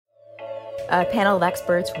A panel of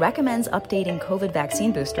experts recommends updating COVID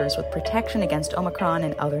vaccine boosters with protection against Omicron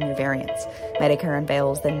and other new variants. Medicare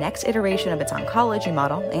unveils the next iteration of its oncology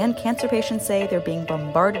model, and cancer patients say they're being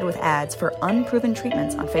bombarded with ads for unproven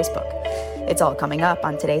treatments on Facebook. It's all coming up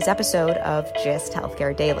on today's episode of GIST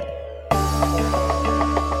Healthcare Daily.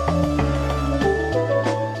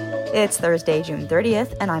 It's Thursday, June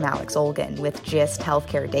 30th, and I'm Alex Olgin with GIST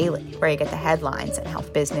Healthcare Daily, where you get the headlines and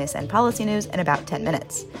health business and policy news in about 10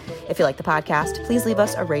 minutes. If you like the podcast, please leave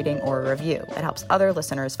us a rating or a review. It helps other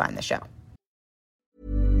listeners find the show.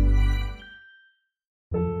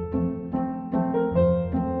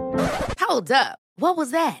 Hold up. What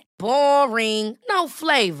was that? Boring. No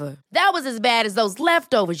flavor. That was as bad as those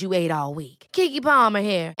leftovers you ate all week. Keke Palmer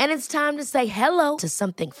here, and it's time to say hello to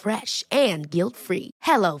something fresh and guilt-free.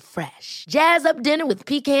 Hello Fresh. Jazz up dinner with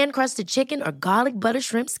pecan-crusted chicken or garlic butter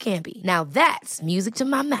shrimp scampi. Now that's music to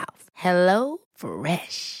my mouth. Hello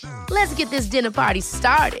Fresh. Let's get this dinner party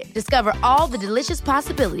started. Discover all the delicious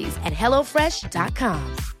possibilities at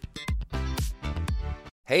HelloFresh.com.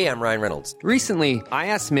 Hey, I'm Ryan Reynolds. Recently, I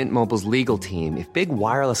asked Mint Mobile's legal team if big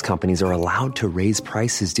wireless companies are allowed to raise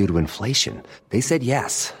prices due to inflation. They said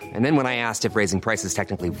yes. And then when I asked if raising prices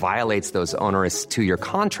technically violates those onerous two-year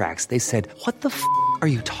contracts, they said, what the f*** are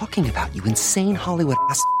you talking about, you insane Hollywood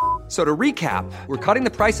ass f- So to recap, we're cutting the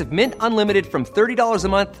price of Mint Unlimited from $30 a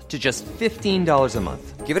month to just $15 a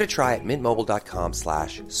month. Give it a try at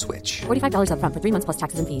mintmobile.com/switch. $45 up front for 3 months plus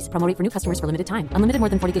taxes and fees. Promo rate for new customers for limited time. Unlimited more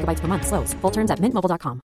than 40 gigabytes per month. Slows full terms at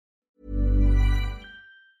mintmobile.com.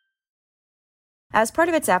 As part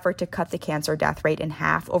of its effort to cut the cancer death rate in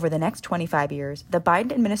half over the next 25 years, the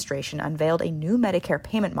Biden administration unveiled a new Medicare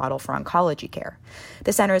payment model for oncology care.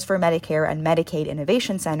 The Centers for Medicare and Medicaid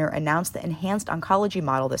Innovation Center announced the enhanced oncology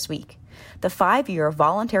model this week. The 5-year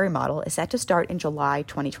voluntary model is set to start in July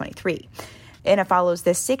 2023, and it follows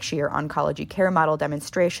this 6-year oncology care model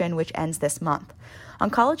demonstration, which ends this month.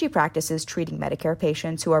 Oncology practices treating Medicare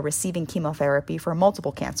patients who are receiving chemotherapy for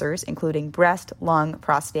multiple cancers, including breast, lung,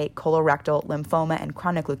 prostate, colorectal, lymphoma, and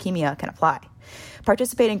chronic leukemia, can apply.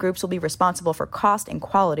 Participating groups will be responsible for cost and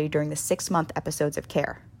quality during the 6-month episodes of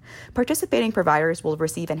care. Participating providers will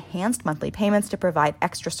receive enhanced monthly payments to provide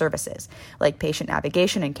extra services, like patient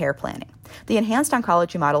navigation and care planning. The enhanced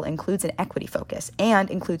oncology model includes an equity focus and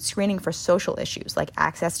includes screening for social issues like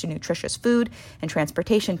access to nutritious food and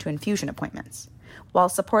transportation to infusion appointments. While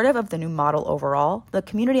supportive of the new model overall, the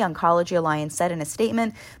Community Oncology Alliance said in a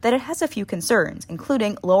statement that it has a few concerns,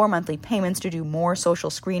 including lower monthly payments to do more social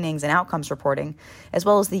screenings and outcomes reporting, as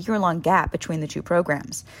well as the year-long gap between the two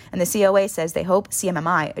programs. And the COA says they hope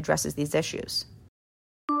CMMI addresses these issues.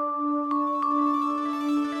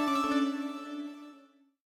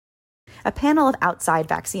 A panel of outside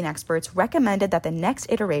vaccine experts recommended that the next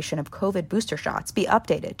iteration of COVID booster shots be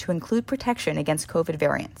updated to include protection against COVID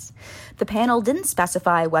variants. The panel didn't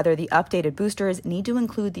specify whether the updated boosters need to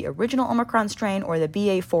include the original Omicron strain or the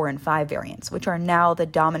BA4 and 5 variants, which are now the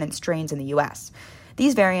dominant strains in the U.S.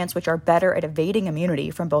 These variants, which are better at evading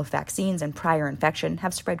immunity from both vaccines and prior infection,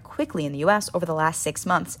 have spread quickly in the U.S. over the last 6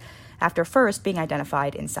 months, after first being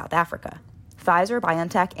identified in South Africa. Pfizer,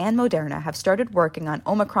 BioNTech, and Moderna have started working on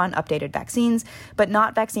Omicron-updated vaccines, but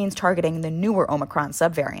not vaccines targeting the newer Omicron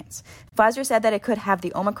subvariants. Pfizer said that it could have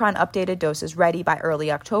the Omicron-updated doses ready by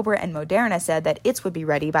early October, and Moderna said that its would be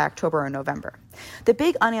ready by October or November. The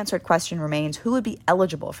big unanswered question remains who would be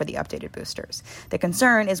eligible for the updated boosters. The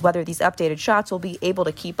concern is whether these updated shots will be able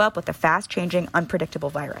to keep up with the fast-changing,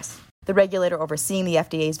 unpredictable virus. The regulator overseeing the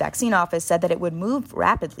FDA's vaccine office said that it would move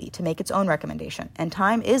rapidly to make its own recommendation, and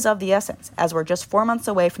time is of the essence, as we're just 4 months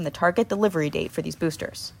away from the target delivery date for these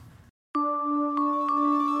boosters.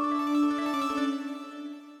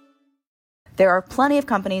 There are plenty of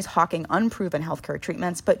companies hawking unproven healthcare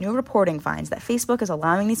treatments, but new reporting finds that Facebook is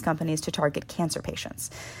allowing these companies to target cancer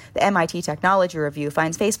patients. The MIT Technology Review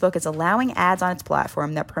finds Facebook is allowing ads on its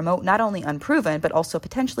platform that promote not only unproven, but also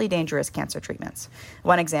potentially dangerous cancer treatments.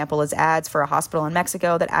 One example is ads for a hospital in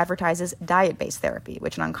Mexico that advertises diet-based therapy,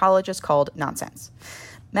 which an oncologist called nonsense.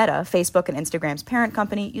 Meta, Facebook and Instagram's parent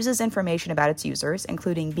company, uses information about its users,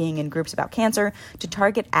 including being in groups about cancer, to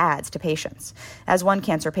target ads to patients. As one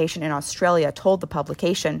cancer patient in Australia told the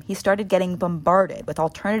publication, he started getting bombarded with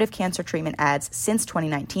alternative cancer treatment ads since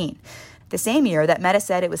 2019. The same year that Meta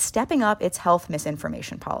said it was stepping up its health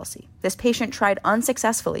misinformation policy. This patient tried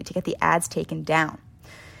unsuccessfully to get the ads taken down.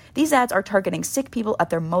 These ads are targeting sick people at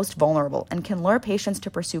their most vulnerable and can lure patients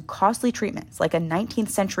to pursue costly treatments like a 19th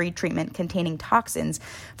century treatment containing toxins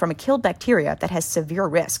from a killed bacteria that has severe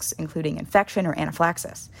risks, including infection or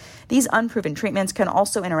anaphylaxis. These unproven treatments can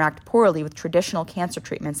also interact poorly with traditional cancer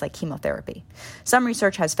treatments like chemotherapy. Some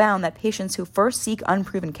research has found that patients who first seek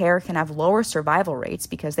unproven care can have lower survival rates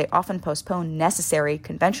because they often postpone necessary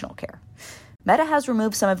conventional care. Meta has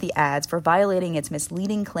removed some of the ads for violating its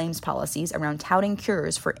misleading claims policies around touting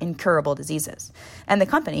cures for incurable diseases. And the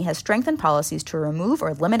company has strengthened policies to remove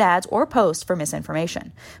or limit ads or posts for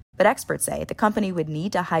misinformation. But experts say the company would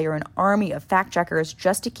need to hire an army of fact-checkers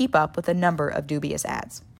just to keep up with the number of dubious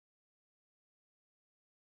ads.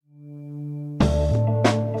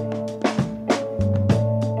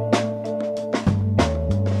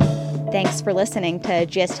 Thanks for listening to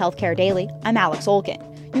GIST Healthcare Daily. I'm Alex Olgin.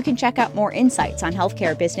 You can check out more insights on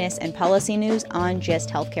healthcare business and policy news on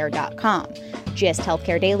gisthealthcare.com. GIST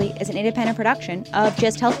Healthcare Daily is an independent production of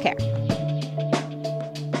GIST Healthcare.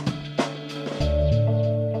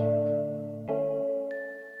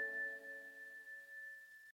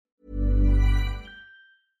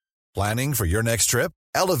 Planning for your next trip?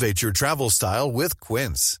 Elevate your travel style with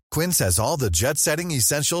Quince. Quince has all the jet-setting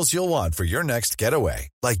essentials you'll want for your next getaway,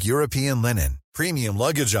 like European linen, premium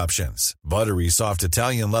luggage options, buttery soft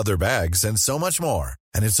Italian leather bags, and so much more.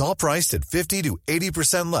 And it's all priced at 50 to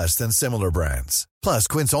 80% less than similar brands. Plus,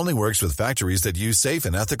 Quince only works with factories that use safe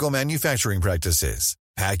and ethical manufacturing practices.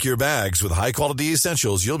 Pack your bags with high-quality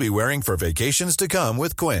essentials you'll be wearing for vacations to come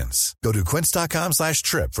with Quince. Go to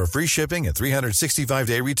quince.com/trip for free shipping and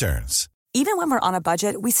 365-day returns. Even when we're on a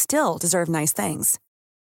budget, we still deserve nice things.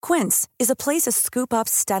 Quince is a place to scoop up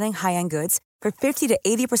stunning high-end goods for 50 to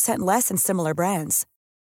 80% less than similar brands.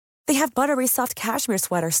 They have buttery soft cashmere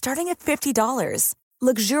sweaters starting at $50,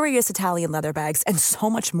 luxurious Italian leather bags, and so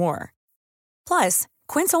much more. Plus,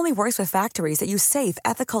 Quince only works with factories that use safe,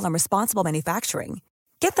 ethical, and responsible manufacturing.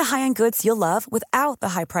 Get the high-end goods you'll love without the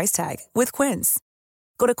high price tag with Quince.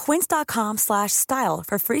 Go to quince.com/style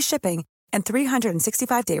for free shipping and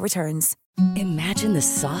 365-day returns. Imagine the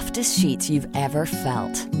softest sheets you've ever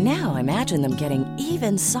felt. Now imagine them getting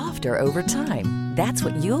even softer over time. That's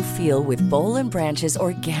what you'll feel with Boll & Branch's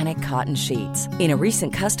organic cotton sheets. In a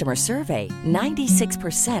recent customer survey,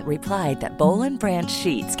 96% replied that Boll & Branch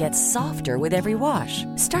sheets get softer with every wash.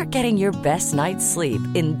 Start getting your best night's sleep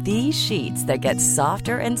in these sheets that get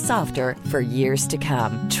softer and softer for years to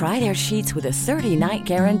come. Try their sheets with a 30-night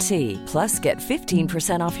guarantee. Plus, get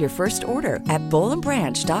 15% off your first order at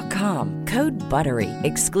bollandbranch.com. Code BUTTERY.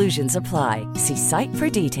 Exclusions apply. See site for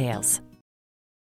details.